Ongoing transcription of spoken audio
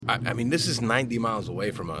I mean, this is 90 miles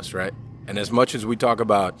away from us, right? And as much as we talk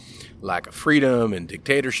about lack of freedom and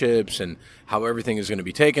dictatorships and how everything is going to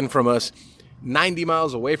be taken from us, 90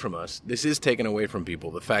 miles away from us, this is taken away from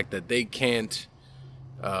people. The fact that they can't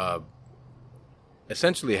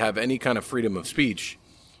essentially have any kind of freedom of speech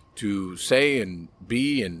to say and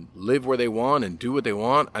be and live where they want and do what they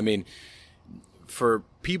want. I mean, for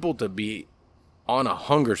people to be on a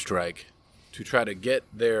hunger strike to try to get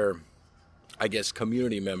their, I guess,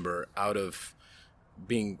 community member out of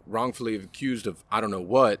being wrongfully accused of I don't know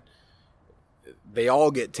what, they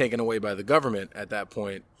all get taken away by the government at that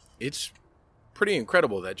point. It's pretty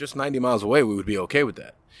incredible that just 90 miles away we would be okay with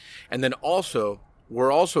that. And then also,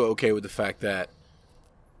 we're also okay with the fact that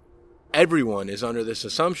everyone is under this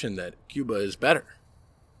assumption that Cuba is better.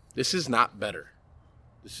 This is not better.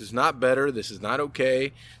 This is not better. This is not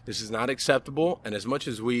okay. This is not acceptable. And as much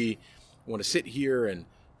as we want to sit here and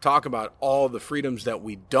talk about all the freedoms that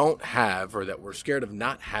we don't have or that we're scared of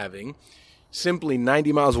not having, simply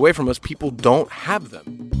 90 miles away from us, people don't have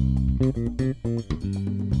them.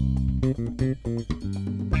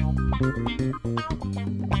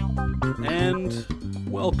 And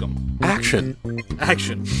welcome. Action.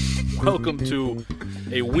 Welcome to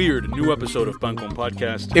a weird new episode of Pan Con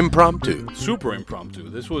Podcast. Impromptu. Super impromptu.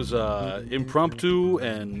 This was impromptu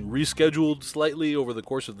and rescheduled slightly over the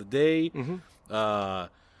course of the day. Mm-hmm.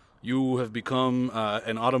 You have become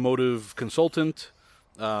an automotive consultant,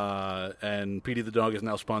 and Petey the dog is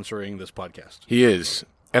now sponsoring this podcast. He is.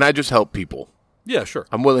 And I just help people. Yeah, sure.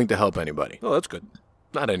 I'm willing to help anybody. Oh, that's good.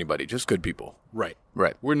 Not anybody, just good people. Right.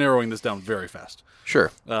 Right. We're narrowing this down very fast.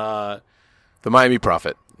 Sure. The Miami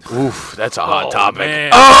Prophet. Oof, that's a hot topic.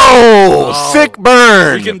 Man. Oh, sick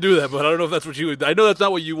burn. We can do that, but I don't know if that's what you... I know that's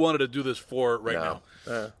not what you wanted to do this for now.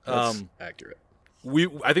 That's accurate.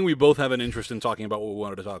 I think we both have an interest in talking about what we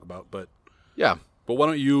wanted to talk about, but Yeah. But why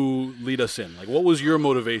don't you lead us in? Like, what was your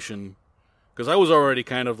motivation? Because I was already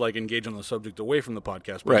kind of like engaged on the subject away from the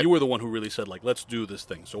podcast, but Right. you were the one who really said, like, let's do this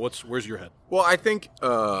thing. So where's your head? Well, I think...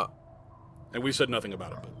 And we said nothing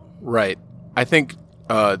about it. But. Right. I think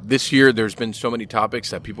this year there's been so many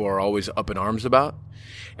topics that people are always up in arms about.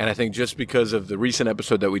 And I think just because of the recent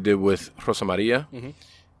episode that we did with Rosa Maria,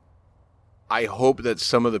 I hope that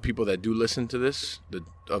some of the people that do listen to this,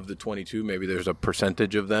 of the 22, maybe there's a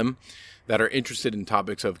percentage of them that are interested in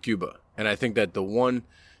topics of Cuba. And I think that the one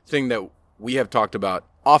thing that we have talked about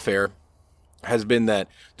off air has been that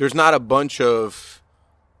there's not a bunch of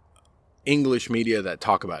English media that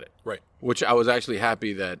talk about it. Right. Which I was actually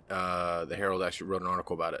happy that the Herald actually wrote an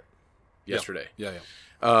article about it yesterday. Yeah.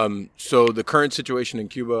 So the current situation in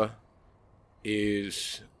Cuba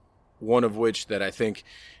is one of which that I think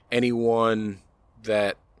anyone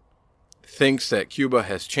that thinks that Cuba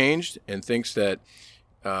has changed and thinks that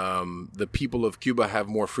the people of Cuba have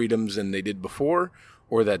more freedoms than they did before,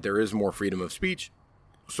 or that there is more freedom of speech,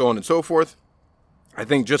 so on and so forth. I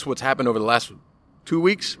think just what's happened over the last 2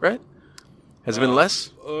 weeks, right? Has it been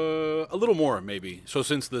less? A little more, maybe. So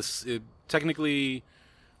since this, technically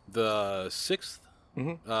the 6th,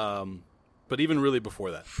 but even really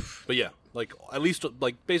before that. But yeah, like at least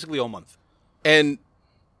like basically all month. And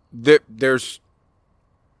there's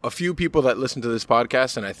a few people that listen to this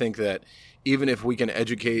podcast, and I think that even if we can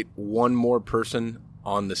educate one more person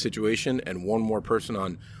on the situation and one more person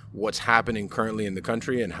on what's happening currently in the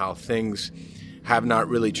country and how things have not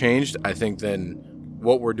really changed, I think then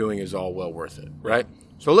what we're doing is all well worth it, right?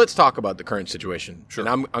 So let's talk about the current situation. Sure.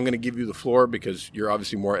 And I'm going to give you the floor because you're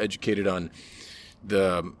obviously more educated on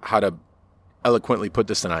how to eloquently put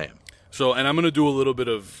this than I am. So, and I'm going to do a little bit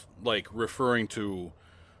of like referring to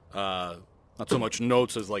not so much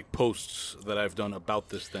notes as like posts that I've done about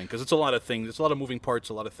this thing, because it's a lot of things. It's a lot of moving parts,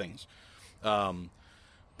 a lot of things.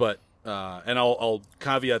 But I'll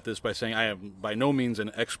caveat this by saying I am by no means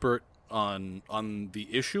an expert on the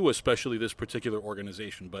issue, especially this particular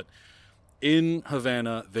organization. But in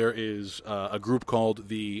Havana, there is a group called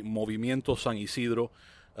the Movimiento San Isidro,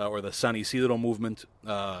 or the San Isidro movement,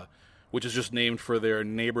 which is just named for their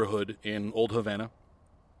neighborhood in Old Havana.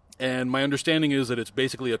 And my understanding is that it's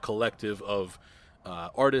basically a collective of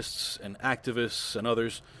artists and activists and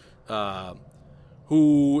others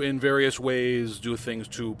who in various ways do things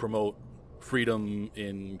to promote freedom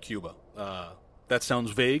in Cuba. That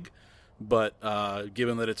sounds vague, but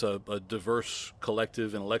given that it's a diverse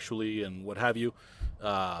collective intellectually and what have you,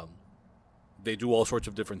 they do all sorts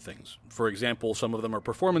of different things. For example, some of them are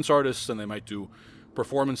performance artists, and they might do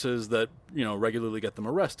performances that regularly get them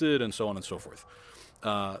arrested, and so on and so forth.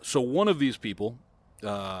 So one of these people,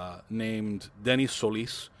 named Denis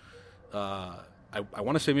Solis, I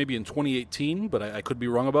want to say maybe in 2018, but I could be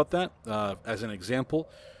wrong about that, as an example,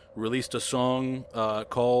 released a song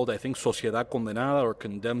called, I think, Sociedad Condenada or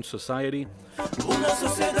Condemned Society. Una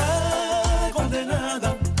sociedad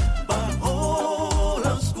condenada bajo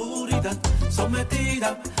la oscuridad,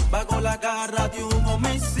 sometida bajo la garra de un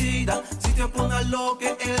homicida. Si te opones a lo que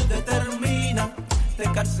él determina, te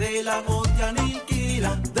encarcela o te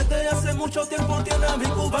aniquila. Desde hace mucho tiempo tiene a mi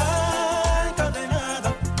Cuba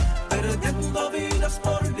encadenada, perdiendo vidas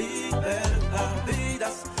por libertad,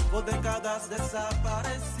 vidas por décadas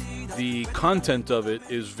desaparecidas. The content of it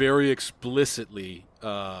is very explicitly,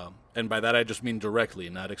 and by that I just mean directly,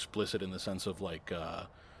 not explicit in the sense of like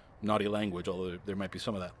naughty language, although there might be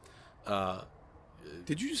some of that.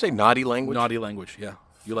 Did you just say naughty language? Naughty language, yeah.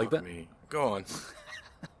 You like that? Me. Go on.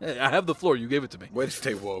 Hey, I have the floor. You gave it to me. Way to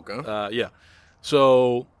stay woke, huh? Yeah.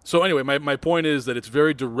 So anyway, my point is that it's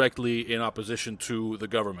very directly in opposition to the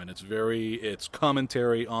government. It's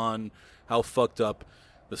commentary on how fucked up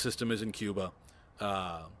the system is in Cuba.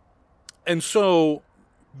 And so,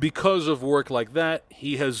 because of work like that,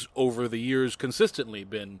 he has, over the years, consistently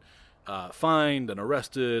been fined and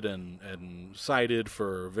arrested and cited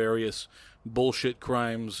for various bullshit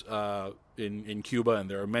crimes in Cuba,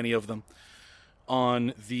 and there are many of them.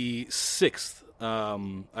 On the 6th,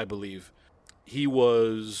 I believe, he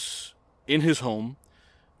was in his home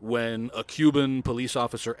when a Cuban police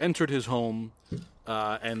officer entered his home,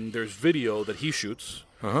 and there's video that he shoots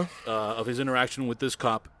of his interaction with this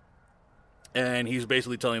cop. And he's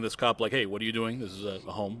basically telling this cop, like, hey, what are you doing? This is a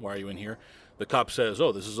home. Why are you in here? The cop says,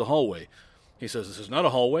 oh, this is a hallway. He says, this is not a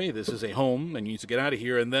hallway. This is a home, and you need to get out of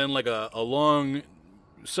here. And then, like, a long,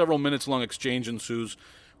 several minutes long exchange ensues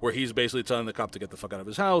where he's basically telling the cop to get the fuck out of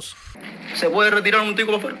his house. ¿Se puede retirar un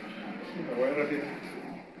tico por fuera?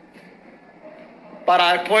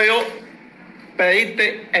 Para después yo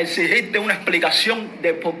pedirte, exigirte una explicación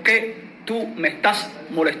de por qué tú me estás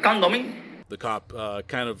molestando a mí. The cop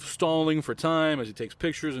kind of stalling for time as he takes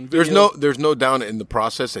pictures and videos. There's no doubt in the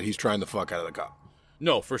process that he's trying the fuck out of the cop.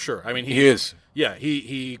 No, for sure. I mean, he is. Yeah,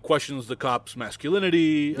 he questions the cop's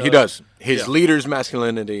masculinity. He does. His leader's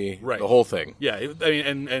masculinity. Right. The whole thing. Yeah, I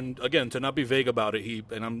mean, and again, to not be vague about it,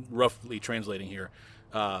 and I'm roughly translating here,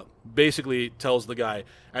 basically tells the guy,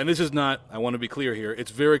 and this is not, I want to be clear here,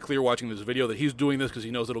 it's very clear watching this video that he's doing this because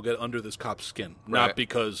he knows it'll get under this cop's skin. Right. Not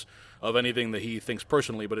because of anything that he thinks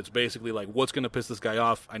personally, but it's basically like, what's going to piss this guy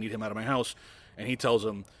off? I need him out of my house. And he tells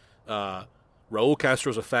him, Raul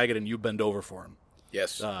Castro's a faggot and you bend over for him.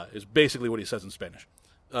 Yes. Is basically what he says in Spanish.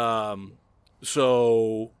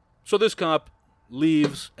 So this cop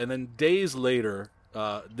leaves, and then days later,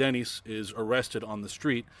 Dennis is arrested on the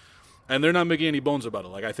street, and they're not making any bones about it.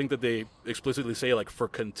 Like, I think that they explicitly say, like, for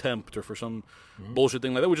contempt or for some bullshit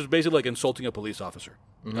thing like that, which is basically like insulting a police officer.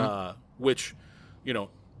 Which, you know,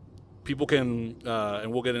 people can,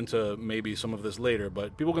 and we'll get into maybe some of this later,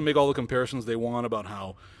 but people can make all the comparisons they want about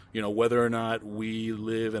how, you know, whether or not we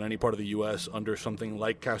live in any part of the U.S. under something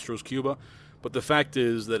like Castro's Cuba. But the fact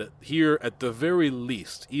is that here, at the very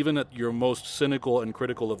least, even at your most cynical and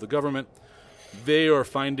critical of the government, they are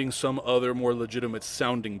finding some other more legitimate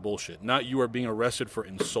sounding bullshit. Not you are being arrested for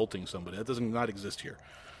insulting somebody. That does not exist here.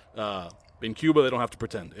 In Cuba, they don't have to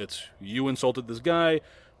pretend. It's, you insulted this guy,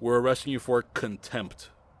 we're arresting you for contempt.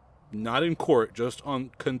 Not in court, just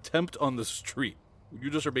on contempt on the street. You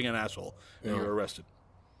just are being an asshole, and you're arrested.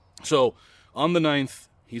 So, on the 9th,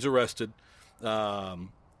 he's arrested,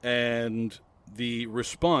 and the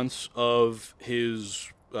response of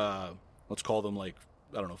his, let's call them, like,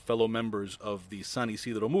 I don't know, fellow members of the San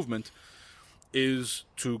Isidro movement is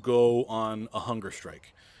to go on a hunger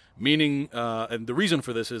strike. Meaning, and the reason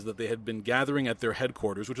for this is that they had been gathering at their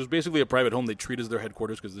headquarters, which was basically a private home they treat as their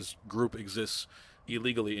headquarters because this group exists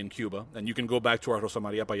illegally in Cuba. And you can go back to our Rosa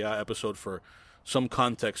Maria Paya episode for some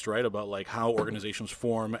context, right, about like how organizations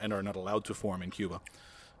form and are not allowed to form in Cuba.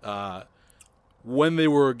 When they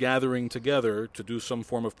were gathering together to do some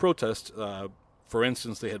form of protest, for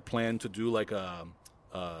instance, they had planned to do like a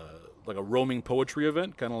roaming poetry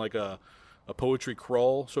event, kind of like a poetry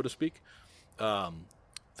crawl, so to speak.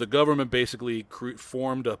 The government basically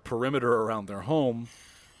formed a perimeter around their home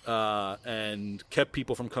and kept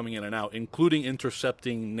people from coming in and out, including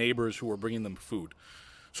intercepting neighbors who were bringing them food.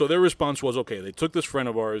 So their response was, okay, they took this friend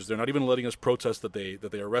of ours, they're not even letting us protest that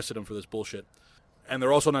they arrested him for this bullshit, and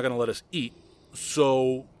they're also not going to let us eat.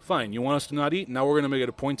 So, fine, you want us to not eat? Now we're going to make it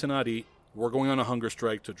a point to not eat. We're going on a hunger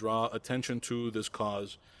strike to draw attention to this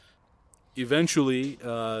cause. Eventually,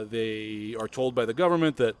 they are told by the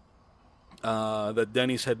government that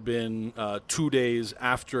Dennis had been 2 days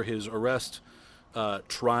after his arrest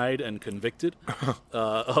tried and convicted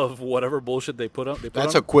of whatever bullshit they put up.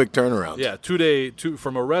 That's a quick turnaround. Yeah, 2 day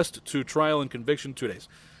from arrest to trial and conviction, 2 days.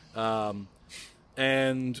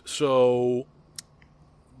 And so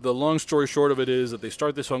the long story short of it is that they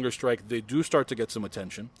start this hunger strike. They do start to get some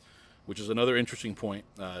attention, which is another interesting point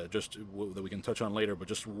that we can touch on later, but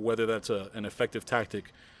just whether that's an effective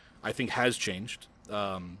tactic, I think has changed.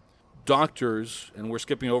 Doctors, and we're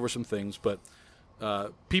skipping over some things, but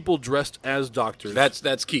people dressed as doctors.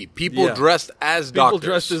 That's key. People dressed as doctors. People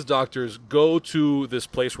dressed as doctors go to this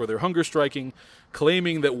place where they're hunger striking,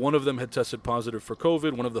 claiming that one of them had tested positive for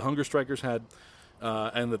COVID, one of the hunger strikers had,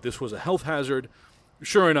 and that this was a health hazard.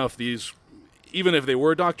 Sure enough, these, even if they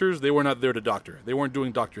were doctors, they were not there to doctor. They weren't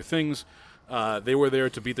doing doctor things. They were there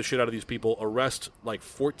to beat the shit out of these people, arrest like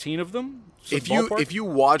 14 of them. If you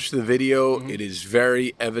watch the video, it is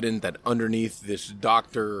very evident that underneath this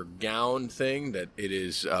doctor gown thing, that it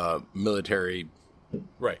is military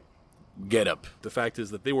right getup. The fact is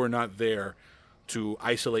that they were not there to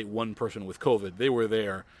isolate one person with COVID. They were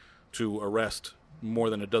there to arrest more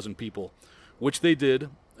than a dozen people, which they did.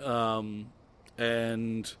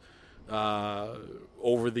 And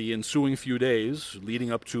over the ensuing few days,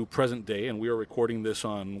 leading up to present day, and we are recording this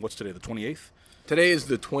on, what's today, the 28th? Today is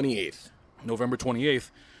the 28th. November 28th.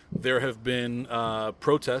 There have been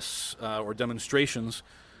protests or demonstrations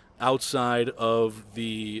outside of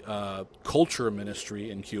the culture ministry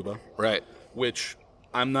in Cuba. Right. Which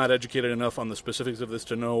I'm not educated enough on the specifics of this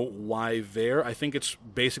to know why there. I think it's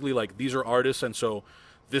basically like these are artists, and so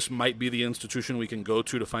this might be the institution we can go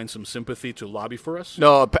to find some sympathy to lobby for us?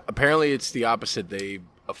 No, apparently it's the opposite.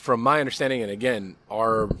 From my understanding, and again,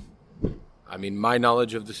 my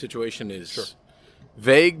knowledge of the situation is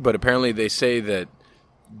vague, but apparently they say that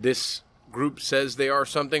this group says they are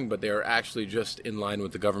something, but they are actually just in line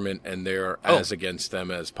with the government, and they are as against them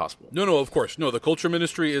as possible. No, of course. No, the culture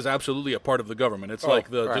ministry is absolutely a part of the government. It's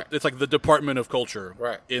it's like the Department of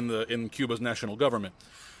Culture in Cuba's national government.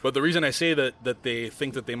 But the reason I say that they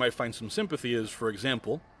think that they might find some sympathy is, for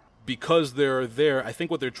example, because they're there, I think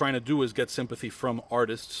what they're trying to do is get sympathy from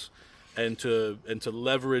artists and to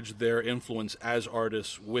leverage their influence as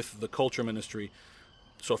artists with the culture ministry.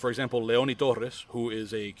 So, for example, Leoni Torres, who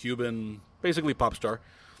is a Cuban, basically pop star,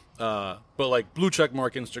 but like blue check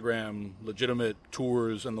mark Instagram, legitimate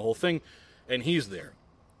tours and the whole thing, and he's there.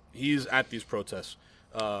 He's at these protests.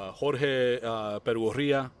 Jorge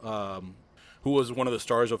Perurria, who was one of the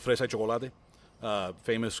stars of Fresa y Chocolate,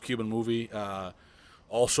 famous Cuban movie,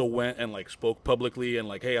 also went and like spoke publicly and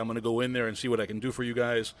like, hey, I'm going to go in there and see what I can do for you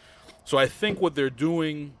guys. So I think what they're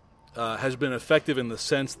doing has been effective in the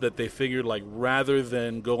sense that they figured like rather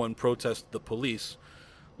than go and protest the police,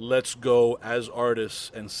 let's go as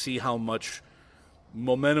artists and see how much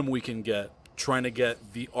momentum we can get trying to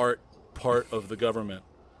get the art part of the government,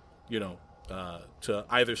 to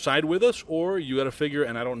either side with us, or you got to figure,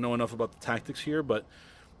 and I don't know enough about the tactics here, but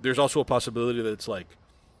there's also a possibility that it's like,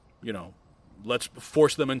 let's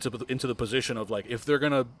force them into the position of like, if they're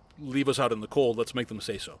going to leave us out in the cold, let's make them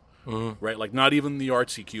say so. Mm-hmm. Right? Like not even the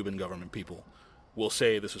artsy Cuban government people will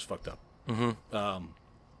say this is fucked up. Mm-hmm.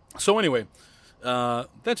 So anyway,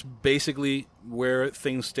 that's basically where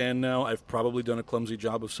things stand now. I've probably done a clumsy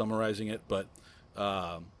job of summarizing it, but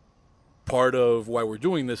part of why we're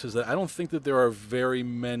doing this is that I don't think that there are very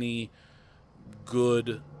many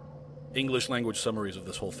good English language summaries of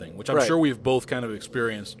this whole thing, which I'm sure we've both kind of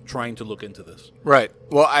experienced trying to look into this. Right.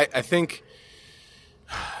 Well, I think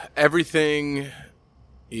everything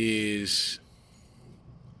is...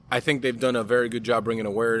 I think they've done a very good job bringing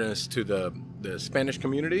awareness to the Spanish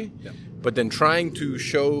community, but then trying to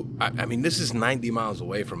show... I mean, this is 90 miles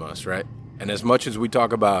away from us, right? And as much as we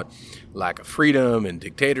talk about lack of freedom and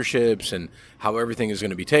dictatorships and how everything is going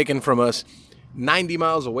to be taken from us, 90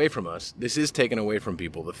 miles away from us, this is taken away from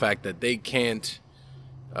people. The fact that they can't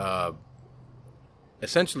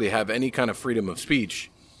essentially have any kind of freedom of speech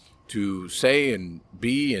to say and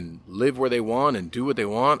be and live where they want and do what they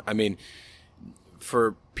want. I mean,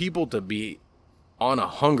 for people to be on a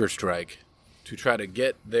hunger strike to try to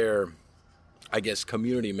get their, I guess,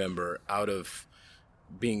 community member out of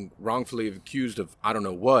being wrongfully accused of I don't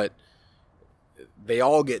know what, they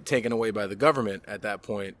all get taken away by the government at that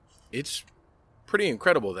point. It's pretty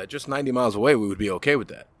incredible that just 90 miles away we would be okay with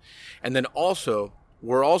that. And then also,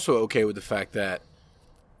 we're also okay with the fact that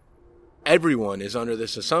everyone is under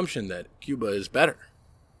this assumption that Cuba is better.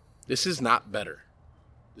 This is not better.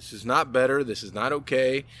 This is not better. This is not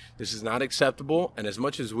okay. This is not acceptable. And as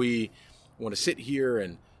much as we want to sit here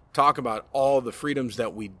and talk about all the freedoms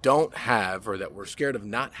that we don't have or that we're scared of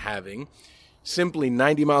not having, simply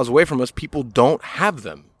 90 miles away from us, people don't have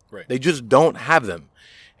them. Right. They just don't have them.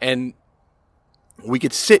 And we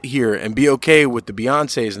could sit here and be okay with the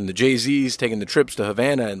Beyoncés and the Jay-Z's taking the trips to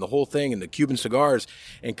Havana and the whole thing and the Cuban cigars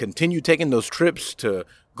and continue taking those trips to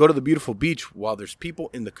go to the beautiful beach while there's people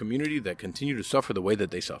in the community that continue to suffer the way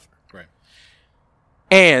that they suffer. Right.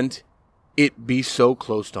 And it be so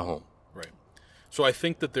close to home. Right. So I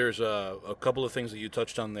think that there's a couple of things that you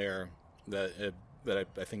touched on there that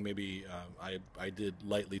I think maybe I did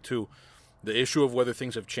lightly too. The issue of whether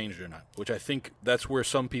things have changed or not, which I think that's where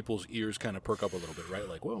some people's ears kind of perk up a little bit, right?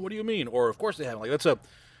 Like, well, what do you mean? Or, of course they haven't. Like,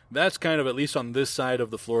 that's kind of, at least on this side of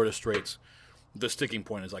the Florida Straits, the sticking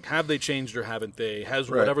point is like, have they changed or haven't they? Has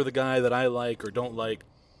whatever the guy that I like or don't like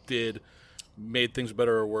did made things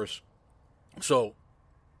better or worse? So,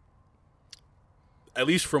 at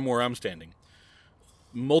least from where I'm standing,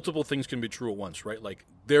 multiple things can be true at once, right? Like,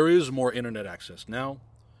 there is more internet access now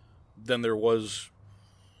than there was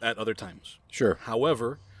at other times. Sure.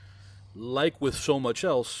 However, like with so much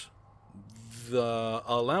else, the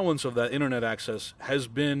allowance of that internet access has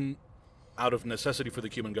been out of necessity for the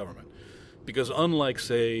Cuban government. Because unlike,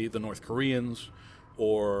 say, the North Koreans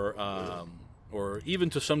or even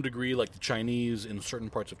to some degree like the Chinese in certain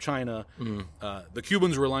parts of China, the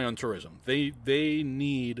Cubans rely on tourism. They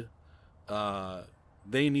need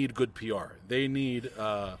good PR. They need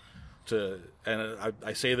and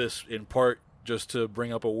I say this in part just to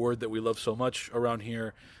bring up a word that we love so much around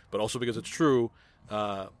here, but also because it's true,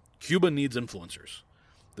 Cuba needs influencers.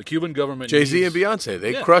 The Cuban government Jay-Z needs, and Beyonce,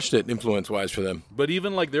 they crushed it influence-wise for them. But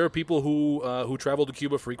even like there are people who travel to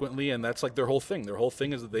Cuba frequently, and that's like their whole thing. Their whole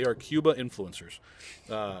thing is that they are Cuba influencers.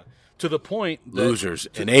 To the point that... Losers,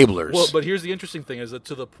 enablers. Well, but here's the interesting thing, is that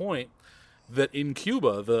to the point that in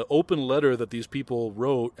Cuba, the open letter that these people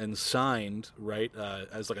wrote and signed, right,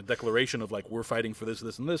 as like a declaration of like, we're fighting for this,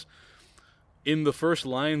 this, and this, in the first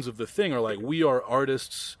lines of the thing are like, we are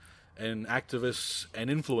artists and activists and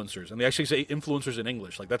influencers. And they actually say influencers in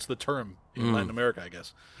English. Like, that's the term in Latin America, I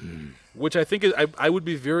guess. Which I think is, I would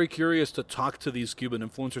be very curious to talk to these Cuban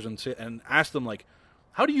influencers and ask them, like,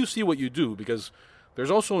 how do you see what you do? Because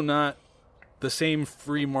there's also not the same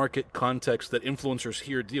free market context that influencers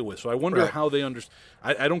here deal with. So I wonder how they understand.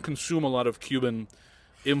 I don't consume a lot of Cuban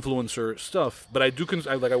influencer stuff, but I do.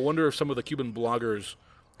 I wonder if some of the Cuban bloggers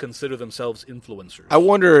consider themselves influencers. I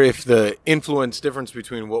wonder if the influence difference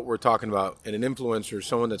between what we're talking about and an influencer,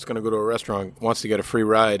 someone that's going to go to a restaurant, wants to get a free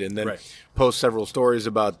ride, and then post several stories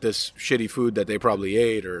about this shitty food that they probably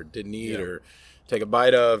ate or didn't eat or take a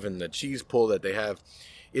bite of, and the cheese pull that they have,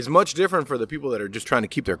 is much different for the people that are just trying to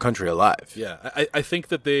keep their country alive. Yeah, I think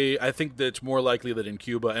that it's more likely that in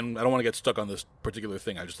Cuba, and I don't want to get stuck on this particular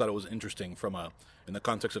thing. I just thought it was interesting in the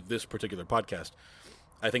context of this particular podcast.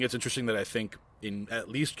 I think it's interesting that I think in at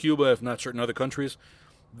least Cuba, if not certain other countries,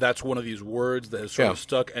 that's one of these words that has sort of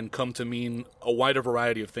stuck and come to mean a wider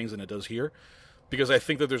variety of things than it does here. Because I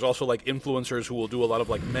think that there's also like influencers who will do a lot of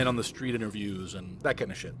like men on the street interviews and that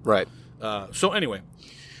kind of shit. Right. So anyway,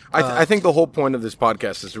 I think the whole point of this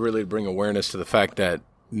podcast is to really bring awareness to the fact that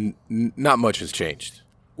not much has changed.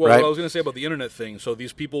 Well, right? what I was going to say about the internet thing, so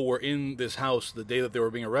these people were in this house the day that they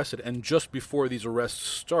were being arrested, and just before these arrests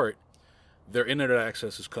start, their internet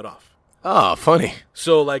access is cut off. Oh, funny.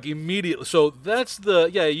 So, like, immediately, so that's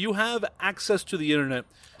you have access to the internet.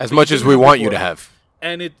 As much as we want you to have.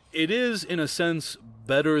 And it is, in a sense,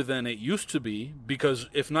 better than it used to be, because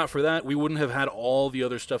if not for that, we wouldn't have had all the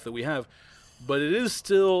other stuff that we have. But it is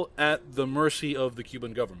still at the mercy of the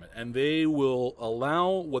Cuban government, and they will allow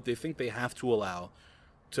what they think they have to allow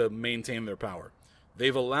to maintain their power.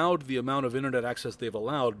 They've allowed the amount of internet access they've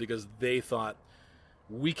allowed because they thought,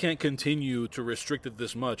 we can't continue to restrict it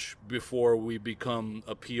this much before we become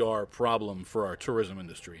a PR problem for our tourism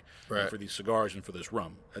industry, and for these cigars and for this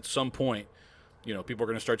rum. At some point, people are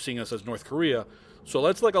going to start seeing us as North Korea. So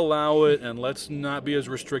let's allow it, and let's not be as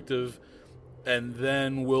restrictive, and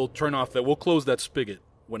then we'll close that spigot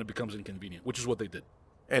when it becomes inconvenient, which is what they did.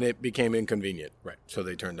 And it became inconvenient. Right. So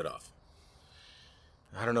they turned it off.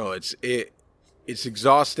 I don't know. It's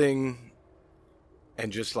exhausting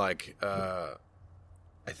and just like...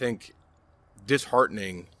 I think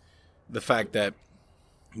disheartening the fact that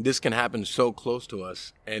this can happen so close to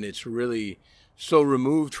us, and it's really so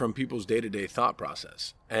removed from people's day-to-day thought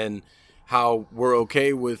process, and how we're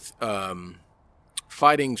okay with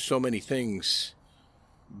fighting so many things,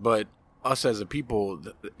 but us as a people,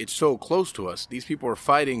 it's so close to us. These people are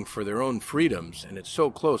fighting for their own freedoms, and it's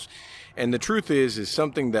so close. And the truth is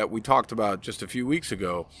something that we talked about just a few weeks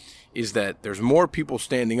ago, is that there's more people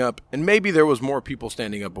standing up, and maybe there was more people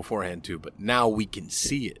standing up beforehand too, but now we can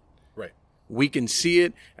see it. Right. We can see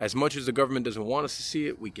it. As much as the government doesn't want us to see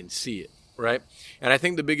it, we can see it. right? And I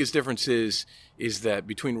think the biggest difference is that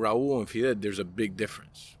between Raul and Fidel, there's a big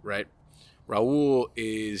difference, right? Raul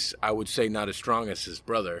is, I would say, not as strong as his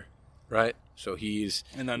brother, right? So he's...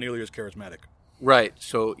 And not nearly as charismatic. Right.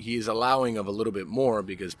 So he is allowing of a little bit more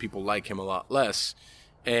because people like him a lot less.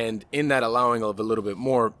 And in that allowing of a little bit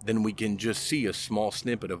more, then we can just see a small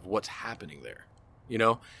snippet of what's happening there, you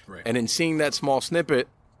know? Right. And in seeing that small snippet,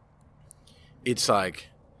 it's like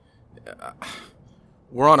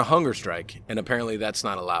we're on a hunger strike, and apparently that's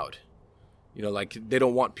not allowed. You know, like they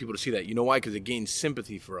don't want people to see that. You know why? Because it gains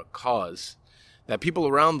sympathy for a cause that people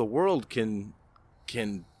around the world can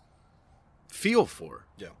feel for.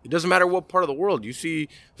 Yeah. It doesn't matter what part of the world. You see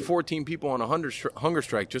 14 people on a hunger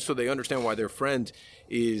strike just so they understand why their friend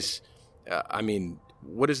is,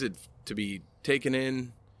 what is it to be taken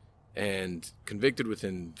in and convicted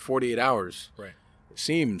within 48 hours? Right. It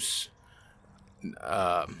seems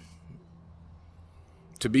to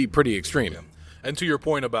be pretty extreme. Yeah. And to your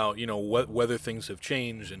point about, you know, whether things have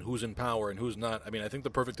changed and who's in power and who's not, I mean, I think the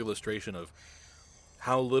perfect illustration of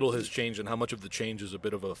how little has changed and how much of the change is a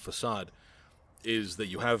bit of a facade is that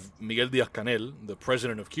you have Miguel Díaz-Canel, the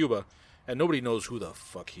president of Cuba, and nobody knows who the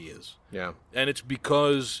fuck he is. Yeah. And it's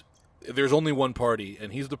because there's only one party,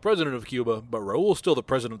 and he's the president of Cuba, but Raúl's still the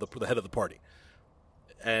president of the head of the party.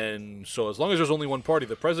 And so as long as there's only one party,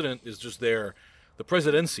 the president is just there. The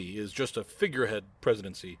presidency is just a figurehead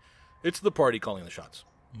presidency. It's the party calling the shots.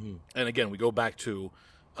 Mm-hmm. And again, we go back to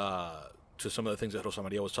some of the things that Rosa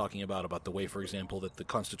Maria was talking about the way, for example, that the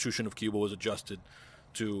Constitution of Cuba was adjusted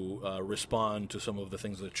to respond to some of the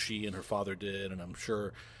things that she and her father did. And I'm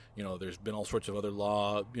sure, you know, there's been all sorts of other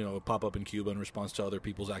law, you know, pop up in Cuba in response to other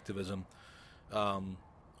people's activism.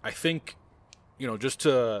 I think, you know, just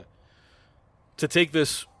to take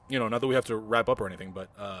this, you know, not that we have to wrap up or anything, but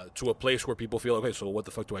to a place where people feel, okay, so what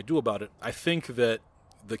the fuck do I do about it? I think that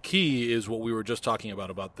the key is what we were just talking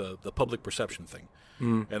about the public perception thing.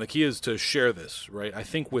 Mm. And the key is to share this, right? I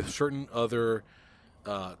think with certain other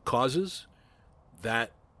causes,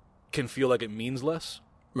 that can feel like it means less.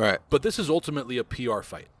 Right. But this is ultimately a PR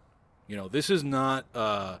fight. You know, this is not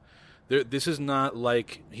this is not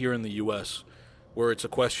like here in the U.S. where it's a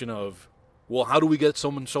question of, well, how do we get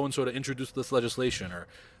someone so-and-so to introduce this legislation? Or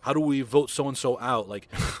how do we vote so-and-so out? Like,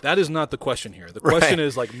 that is not the question here. The question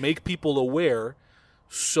is, like, make people aware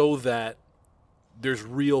so that there's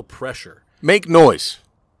real pressure. Make noise.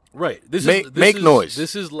 Right. Make noise.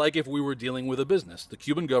 This is like if we were dealing with a business. The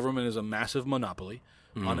Cuban government is a massive monopoly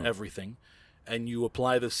on everything, and you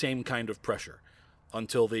apply the same kind of pressure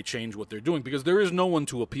until they change what they're doing, because there is no one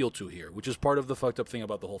to appeal to here, which is part of the fucked up thing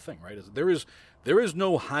about the whole thing, right? There is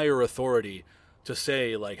no higher authority to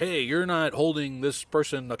say, like, hey, you're not holding this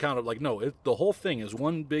person accountable. Like, no, the whole thing is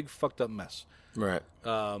one big fucked up mess. Right.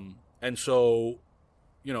 And so,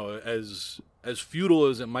 you know, as futile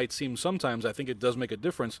as it might seem sometimes, I think it does make a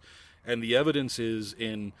difference. And the evidence is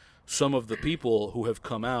in some of the people who have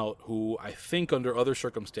come out who I think under other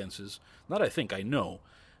circumstances, I know,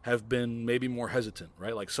 have been maybe more hesitant,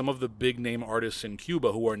 right? Like some of the big name artists in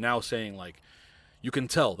Cuba who are now saying, like, you can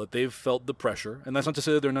tell that they've felt the pressure. And that's not to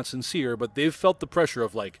say that they're not sincere, but they've felt the pressure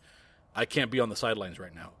of, like, I can't be on the sidelines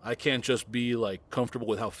right now. I can't just be, like, comfortable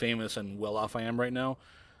with how famous and well off I am right now.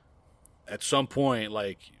 At some point,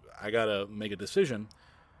 like, I gotta make a decision.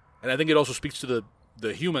 And I think it also speaks to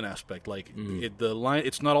the human aspect. Like,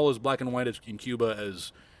 it's not all as black and white in Cuba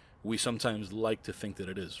as we sometimes like to think that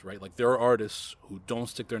it is, right? Like, there are artists who don't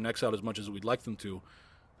stick their necks out as much as we'd like them to,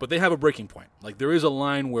 but they have a breaking point. Like, there is a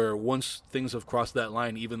line where once things have crossed that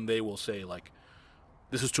line, even they will say, like,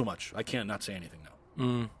 this is too much. I can't not say anything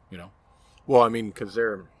now. You know? Well, I mean, because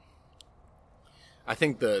I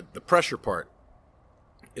think the pressure part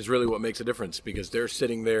is really what makes a difference, because they're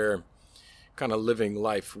sitting there kind of living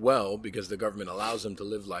life well because the government allows them to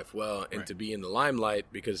live life well and to be in the limelight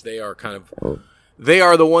because they are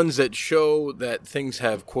the ones that show that things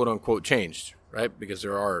have quote unquote changed, right? Because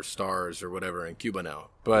there are stars or whatever in Cuba now.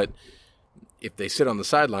 But if they sit on the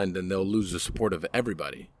sideline, then they'll lose the support of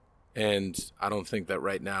everybody. And I don't think that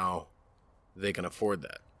right now they can afford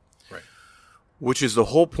that. Right. Which is the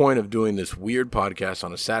whole point of doing this weird podcast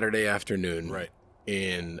on a Saturday afternoon. Right.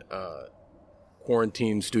 In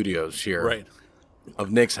quarantine studios here, right,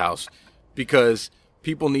 of Nick's house, because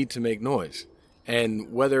people need to make noise.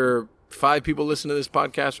 And whether 5 people listen to this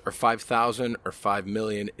podcast or 5,000 or 5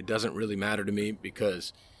 million, it doesn't really matter to me,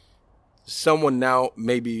 because someone now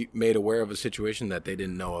may be made aware of a situation that they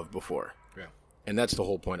didn't know of before. Yeah. And that's the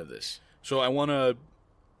whole point of this. So I want to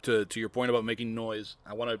your point about making noise,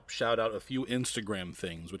 I want to shout out a few Instagram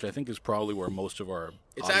things, which I think is probably where most of our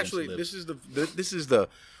it's audience actually lives. This is the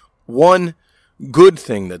one good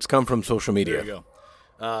thing that's come from social media. There you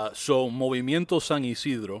go. So Movimiento San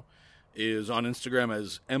Isidro is on Instagram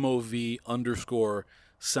as MOV_San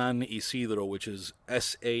Isidro, which is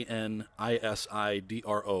SANISIDRO.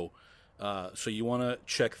 So you want to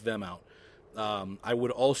check them out. I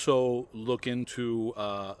would also look into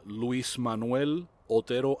Luis Manuel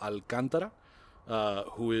Otero Alcántara,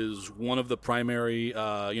 who is one of the primary,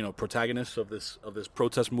 protagonists of this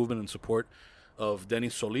protest movement in support of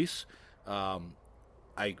Denis Solis.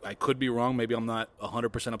 I could be wrong. Maybe I'm not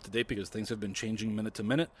 100% up to date because things have been changing minute to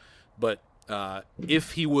minute. But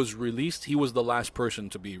if he was released, he was the last person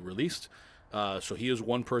to be released. So he is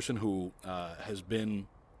one person who has been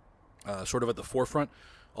sort of at the forefront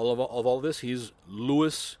of all this. He's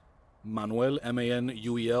Luis Manuel,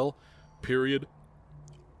 Manuel, period,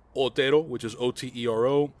 Otero, which is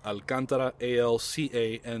Otero, Alcántara,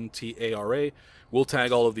 Alcantara. We'll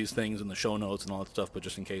tag all of these things in the show notes and all that stuff, but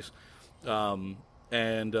just in case.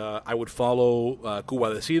 And I would follow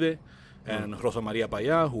Cuba Decide and Rosa Maria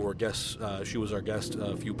Paya, who were guests. She was our guest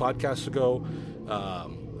a few podcasts ago.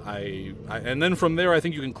 And then from there, I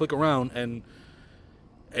think you can click around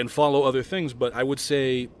and follow other things. But I would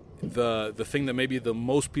say the thing that maybe the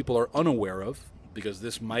most people are unaware of, because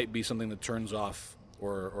this might be something that turns off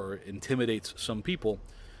or intimidates some people.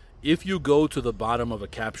 If you go to the bottom of a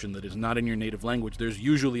caption that is not in your native language, there's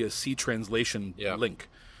usually a C translation link.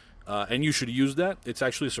 And you should use that. It's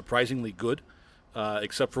actually surprisingly good,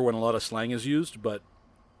 except for when a lot of slang is used. But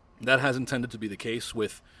that hasn't tended to be the case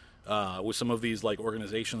with some of these like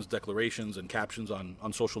organizations' declarations and captions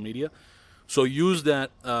on social media. So use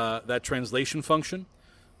that translation function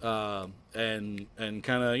and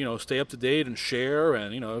kind of stay up to date and share.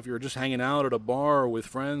 And if you're just hanging out at a bar with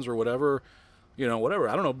friends or whatever, whatever,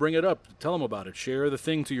 I don't know, bring it up, tell them about it, share the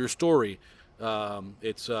thing to your story.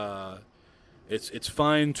 It's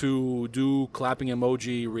fine to do clapping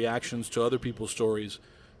emoji reactions to other people's stories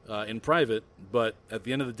in private, but at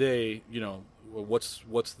the end of the day, what's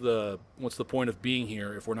the point of being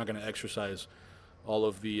here if we're not going to exercise all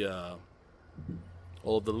of the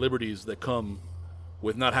liberties that come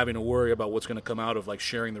with not having to worry about what's going to come out of like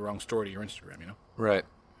sharing the wrong story to your Instagram, Right.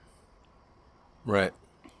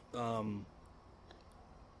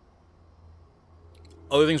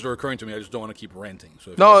 Other things are occurring to me. I just don't want to keep ranting.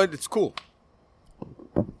 So It's cool.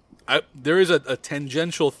 There is a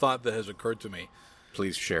tangential thought that has occurred to me.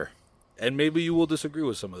 Please share. And maybe you will disagree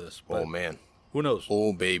with some of this. Oh, man. Who knows?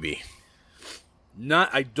 Oh, baby.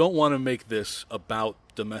 I don't want to make this about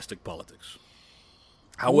domestic politics.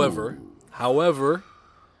 However,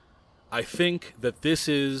 I think that this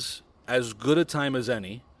is as good a time as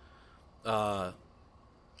any. Not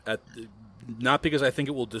because I think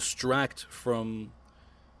it will distract from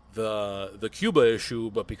the Cuba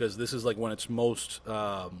issue, but because this is like when it's most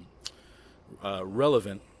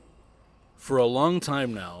relevant. For a long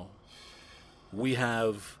time now, we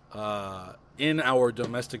have in our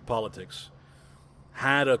domestic politics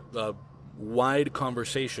had a wide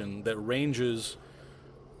conversation that ranges.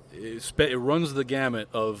 It runs the gamut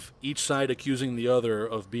of each side accusing the other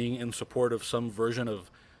of being in support of some version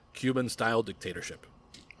of Cuban-style dictatorship.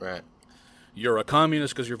 Right. You're a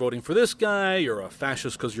communist because you're voting for this guy. You're a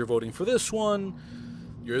fascist because you're voting for this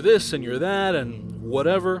one. You're this and you're that and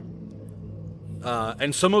whatever.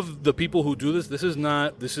 And some of the people who do this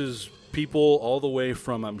is people all the way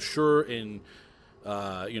from, I'm sure, in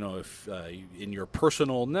your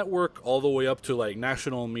personal network, all the way up to like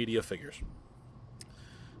national media figures.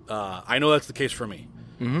 I know that's the case for me.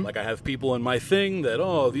 Mm-hmm. Like I have people in my thing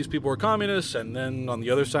that, these people are communists, and then on the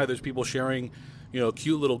other side there's people sharing,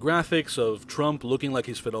 cute little graphics of Trump looking like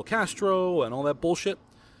he's Fidel Castro and all that bullshit.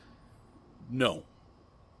 No.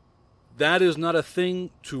 That is not a thing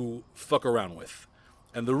to fuck around with.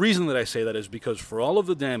 And the reason that I say that is because for all of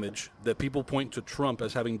the damage that people point to Trump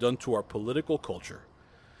as having done to our political culture,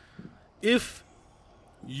 if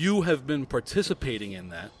you have been participating in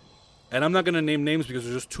that, and I'm not going to name names because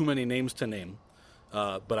there's just too many names to name,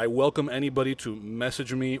 but I welcome anybody to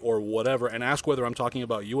message me or whatever and ask whether I'm talking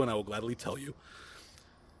about you, and I will gladly tell you.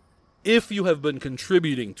 If you have been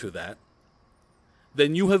contributing to that,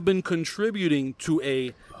 then you have been contributing to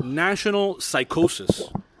a national psychosis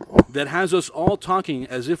that has us all talking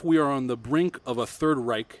as if we are on the brink of a Third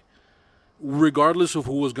Reich, regardless of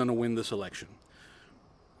who was going to win this election.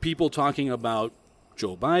 People talking about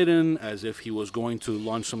Joe Biden as if he was going to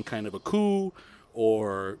launch some kind of a coup,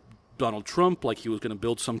 or Donald Trump like he was going to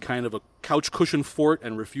build some kind of a couch cushion fort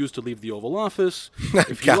and refuse to leave the Oval Office.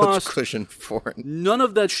 If he lost, cushion fort. None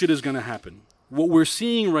of that shit is going to happen. What we're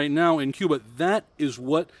seeing right now in Cuba, that is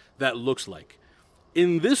what that looks like.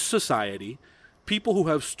 In this society, people who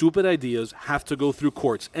have stupid ideas have to go through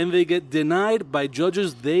courts, and they get denied by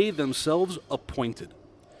judges they themselves appointed.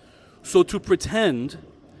 So to pretend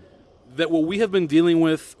that what we have been dealing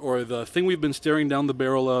with, or the thing we've been staring down the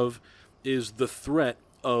barrel of, is the threat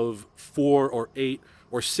of 4 or 8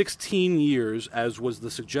 or 16 years, as was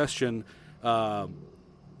the suggestion or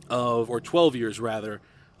 12 years rather,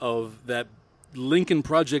 of that Lincoln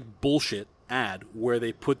Project bullshit ad where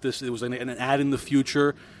they put this, it was an ad in the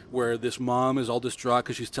future where this mom is all distraught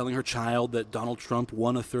because she's telling her child that Donald Trump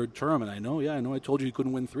won a 3rd term. And I know I told you he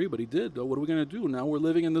couldn't win 3, but he did. What are we going to do? Now we're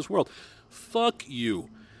living in this world. Fuck you.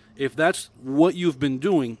 If that's what you've been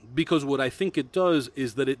doing, because what I think it does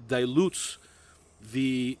is that it dilutes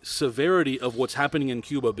the severity of what's happening in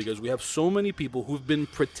Cuba, because we have so many people who've been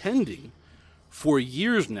pretending for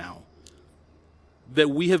years now that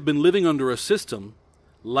we have been living under a system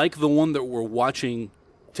like the one that we're watching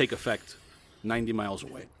take effect 90 miles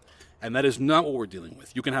away. And that is not what we're dealing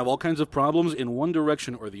with. You can have all kinds of problems in one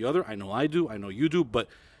direction or the other. I know I do. I know you do. But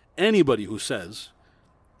anybody who says,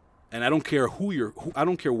 and I don't care I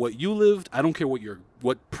don't care what you lived, I don't care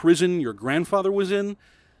what prison your grandfather was in,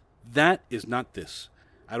 that is not this.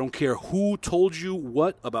 I don't care who told you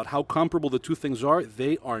what about how comparable the two things are.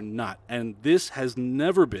 They are not. And this has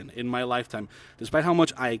never been in my lifetime. Despite how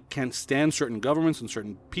much I can't stand certain governments and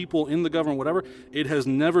certain people in the government, whatever, it has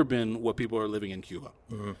never been what people are living in Cuba.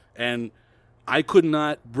 Mm-hmm. And I could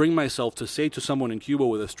not bring myself to say to someone in Cuba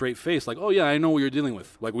with a straight face, like, oh, yeah, I know what you're dealing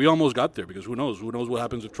with. Like, we almost got there because who knows? Who knows what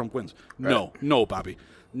happens if Trump wins? Right. No, Bobby.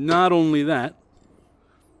 Not only that,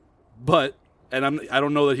 but, and I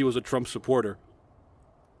don't know that he was a Trump supporter,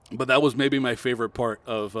 but that was maybe my favorite part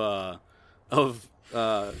of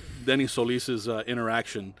Denny Solis's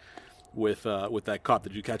interaction with that cop.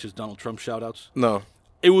 Did you catch his Donald Trump shout-outs? No.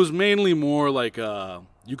 It was mainly more like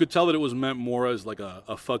you could tell that it was meant more as like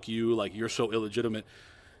a fuck you, like you're so illegitimate.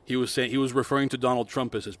 He was referring to Donald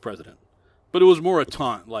Trump as his president, but it was more a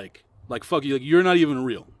taunt, like fuck you, like you're not even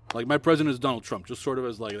real. Like my president is Donald Trump, just sort of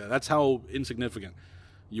as like that. That's how insignificant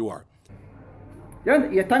you are.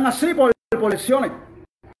 Y están así por elecciones.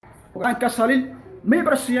 Porque hay que salir mi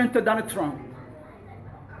presidente Donald Trump.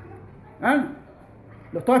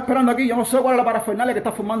 Lo estoy esperando aquí. Yo no sé cuál es la parafernalia que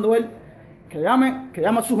está formando él. Que llame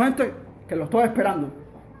a su gente, que lo estoy esperando.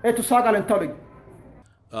 Esto se va a calentar.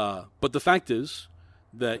 But the fact is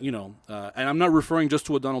that, you know, and I'm not referring just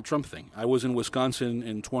to a Donald Trump thing. I was in Wisconsin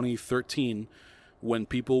in 2013 when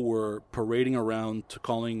people were parading around to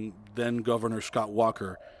calling then Governor Scott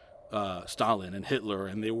Walker Stalin and Hitler,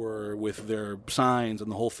 and they were with their signs and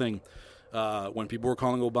the whole thing. When people were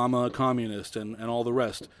calling Obama a communist and all the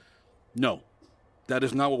rest. No, that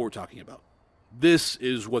is not what we're talking about. This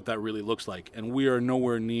is what that really looks like, and we are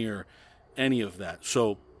nowhere near any of that.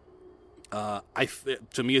 So,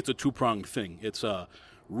 to me, it's a two-pronged thing. It's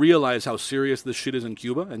realize how serious this shit is in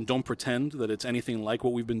Cuba, and don't pretend that it's anything like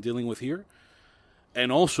what we've been dealing with here. And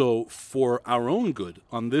also, for our own good,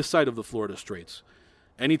 on this side of the Florida Straits,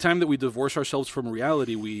 anytime that we divorce ourselves from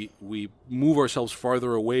reality, we move ourselves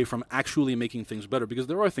farther away from actually making things better, because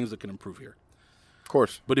there are things that can improve here. Of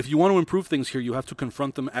course. But if you want to improve things here, you have to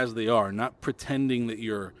confront them as they are, not pretending that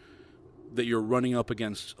you're running up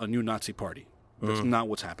against a new Nazi party. That's not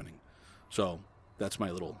what's happening. So that's my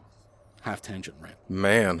little half-tangent rant.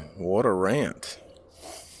 Man, what a rant.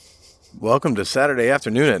 Welcome to Saturday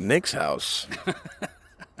afternoon at Nick's house.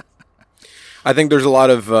 I think there's a lot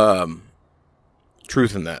of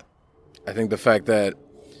truth in that. I think the fact that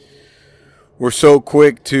we're so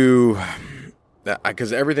quick to...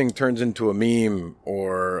 Because everything turns into a meme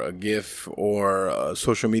or a GIF or a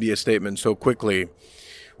social media statement so quickly.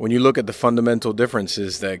 When you look at the fundamental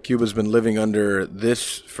differences that Cuba's been living under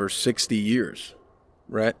this for 60 years,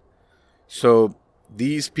 right? So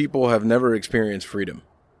these people have never experienced freedom.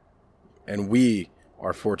 And we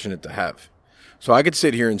are fortunate to have. So I could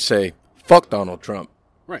sit here and say, fuck Donald Trump.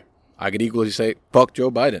 Right. I could equally say, fuck Joe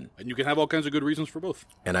Biden. And you can have all kinds of good reasons for both.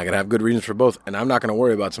 And I could have good reasons for both. And I'm not going to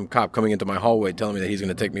worry about some cop coming into my hallway telling me that he's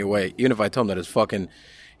going to take me away. Even if I tell him that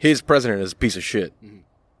his president is a piece of shit. Mm-hmm.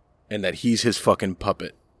 And that he's his fucking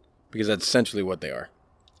puppet. Because that's essentially what they are.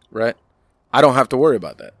 Right? I don't have to worry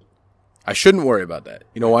about that. I shouldn't worry about that.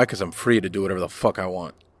 You know why? Because I'm free to do whatever the fuck I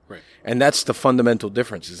want. Right. And that's the fundamental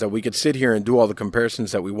difference, is that we could sit here and do all the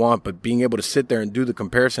comparisons that we want, but being able to sit there and do the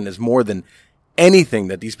comparison is more than anything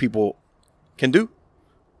that these people can do,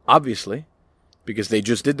 obviously, because they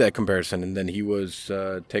just did that comparison, and then he was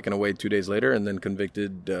taken away 2 days later and then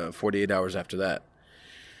convicted 48 hours after that.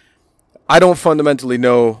 I don't fundamentally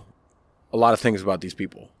know a lot of things about these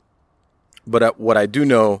people, but what I do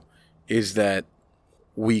know is that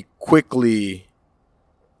we quickly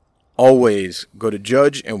always go to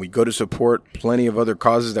judge and we go to support plenty of other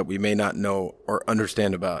causes that we may not know or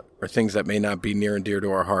understand about, or things that may not be near and dear to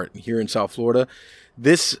our heart. Here in South Florida,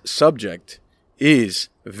 this subject is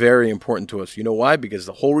very important to us. You know why? Because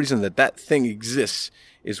the whole reason that thing exists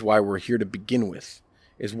is why we're here to begin with,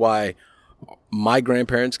 is why my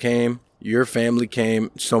grandparents came, your family came,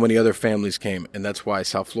 so many other families came, and that's why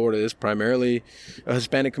South Florida is primarily a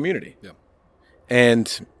Hispanic community. Yeah.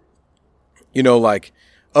 And, you know, like,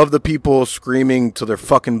 of the people screaming till they're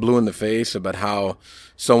fucking blue in the face about how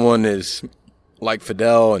someone is like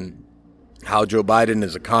Fidel and how Joe Biden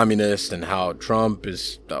is a communist and how Trump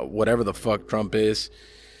is whatever the fuck Trump is,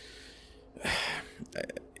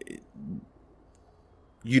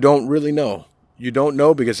 you don't really know. You don't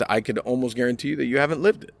know, because I could almost guarantee you that you haven't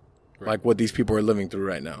lived it, like what these people are living through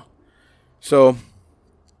right now. So,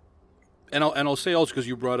 and I'll say also, because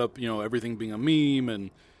you brought up, you know, everything being a meme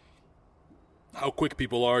and how quick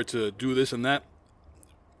people are to do this and that.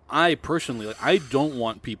 I personally, like, I don't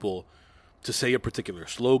want people to say a particular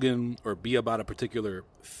slogan or be about a particular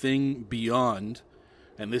thing beyond,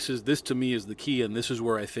 and this to me is the key, and this is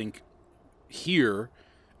where I think here,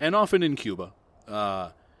 and often in Cuba,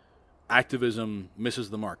 activism misses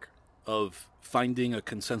the mark of finding a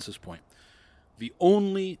consensus point. The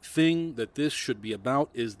only thing that this should be about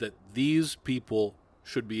is that these people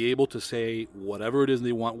should be able to say whatever it is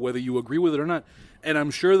they want, whether you agree with it or not. And I'm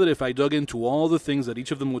sure that if I dug into all the things that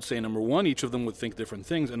each of them would say, number one, each of them would think different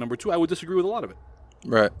things, and number two, I would disagree with a lot of it.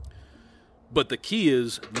 right, But the key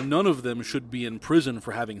is none of them should be in prison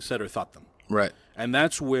for having said or thought them. right, And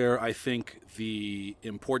that's where I think the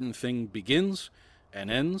important thing begins and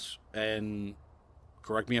ends. And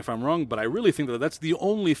correct me if I'm wrong, but I really think that that's the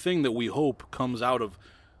only thing that we hope comes out of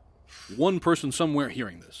one person somewhere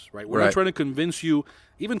hearing this, right? We're not Right. trying to convince you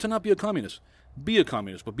even to not be a communist. Be a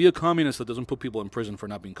communist, but be a communist that doesn't put people in prison for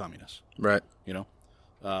not being communists, right. you know?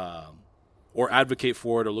 Or advocate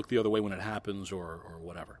for it or look the other way when it happens or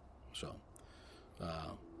whatever. So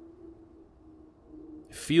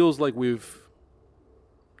it feels like this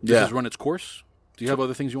Yeah. has run its course. Do you have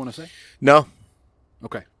other things you want to say? No,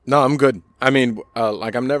 Okay. no, I'm good. I mean,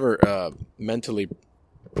 like, I'm never mentally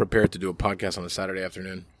prepared to do a podcast on a Saturday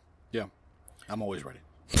afternoon. Yeah. I'm always ready.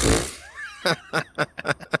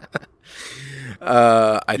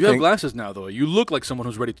 I You have think glasses now, though. You look like someone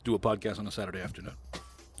who's ready to do a podcast on a Saturday afternoon.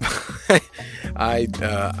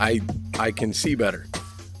 I can see better.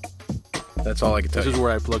 That's all I can tell This you. is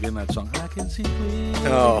where I plug in that song. I can see clearly.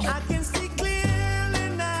 Oh, I can see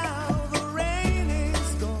clearly now, the rain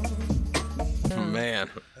is gone. man.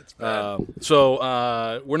 That's bad.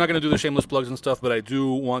 So we're not going to do the shameless plugs and stuff, but I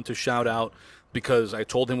do want to shout out, because I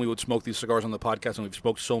told him we would smoke these cigars on the podcast, and we've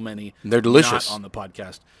smoked so many. They're delicious. Not on the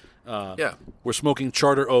podcast. Yeah. We're smoking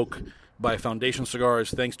Charter Oak by Foundation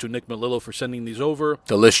Cigars. Thanks to Nick Melillo for sending these over.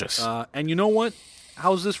 Delicious. And you know what?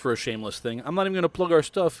 How's this for a shameless thing? I'm not even going to plug our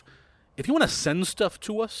stuff. If you want to send stuff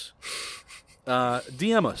to us,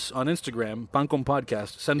 DM us on Instagram, Pancom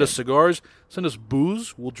Podcast. Send us cigars. Send us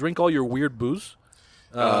booze. We'll drink all your weird booze.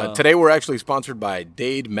 Today we're actually sponsored by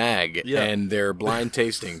Dade Mag Yeah. and their blind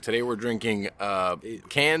tasting. Today we're drinking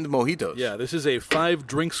canned mojitos. Yeah, this is a 5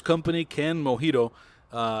 drinks company canned mojito,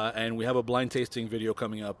 and we have a blind tasting video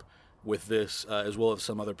coming up with this, as well as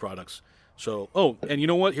some other products. So, and you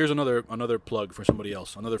know what? Here's another plug for somebody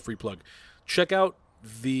else, another free plug. Check out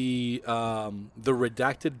the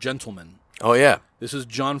Redacted Gentleman. Oh yeah. This is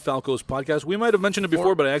John Falco's podcast. We might have mentioned it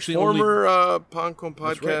before, but I actually former Pancom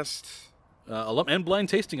podcast. alum and blind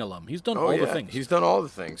tasting alum. He's done Oh all yeah. the things. He's done all the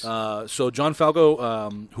things. So John Falco,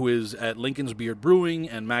 who is at Lincoln's Beard Brewing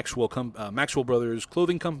and Maxwell Brothers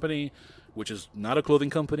Clothing Company, which is not a clothing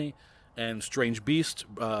company, and Strange Beast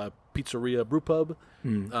Pizzeria Brew Pub,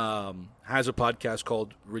 has a podcast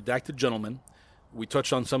called Redacted Gentleman. We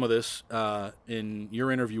touched on some of this in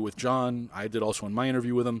your interview with John. I did also in my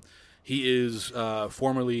interview with him. He is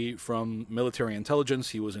formerly from military intelligence.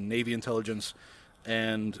 He was in Navy intelligence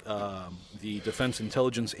and the Defense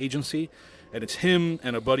Intelligence Agency. And it's him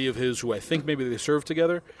and a buddy of his who I think maybe they serve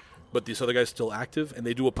together, but this other guy's still active. And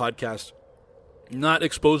they do a podcast, not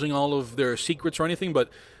exposing all of their secrets or anything, but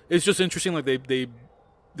it's just interesting. Like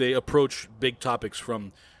they approach big topics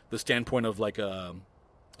from the standpoint of like an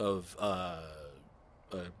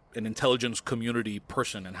intelligence community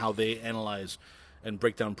person and how they analyze and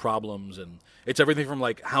break down problems. And it's everything from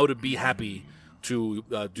like how to be happy to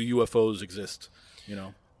do UFOs exist, you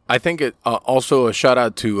know? I think it also a shout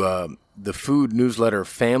out to the food newsletter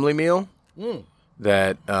Family Meal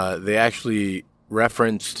that they actually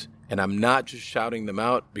referenced, and I'm not just shouting them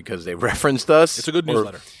out because they referenced us. It's a good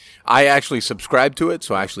newsletter. I actually subscribe to it,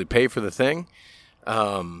 so I actually pay for the thing.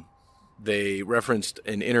 they referenced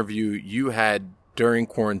an interview you had during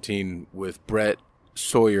quarantine with Brett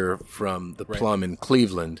Sawyer from the Plum in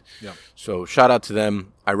Cleveland. Yeah. So shout out to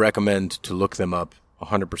them. I recommend to look them up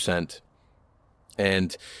 100%.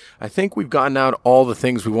 And I think we've gotten out all the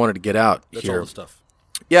things we wanted to get out That's here. all the stuff.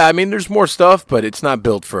 Yeah, I mean, there's more stuff, but it's not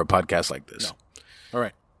built for a podcast like this. No. All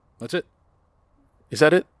right. That's it. Is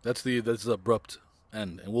that it? That's the abrupt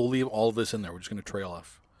end. And we'll leave all of this in there. We're just going to trail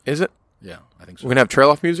off. Is it? Yeah, I think so. We're going to have trail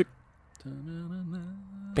off music?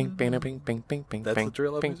 Bing, bing, bing, bing, bing, bing, That's the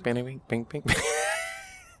trail off bing, music? bing, bing, bing, bing.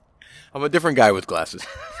 I'm a different guy with glasses.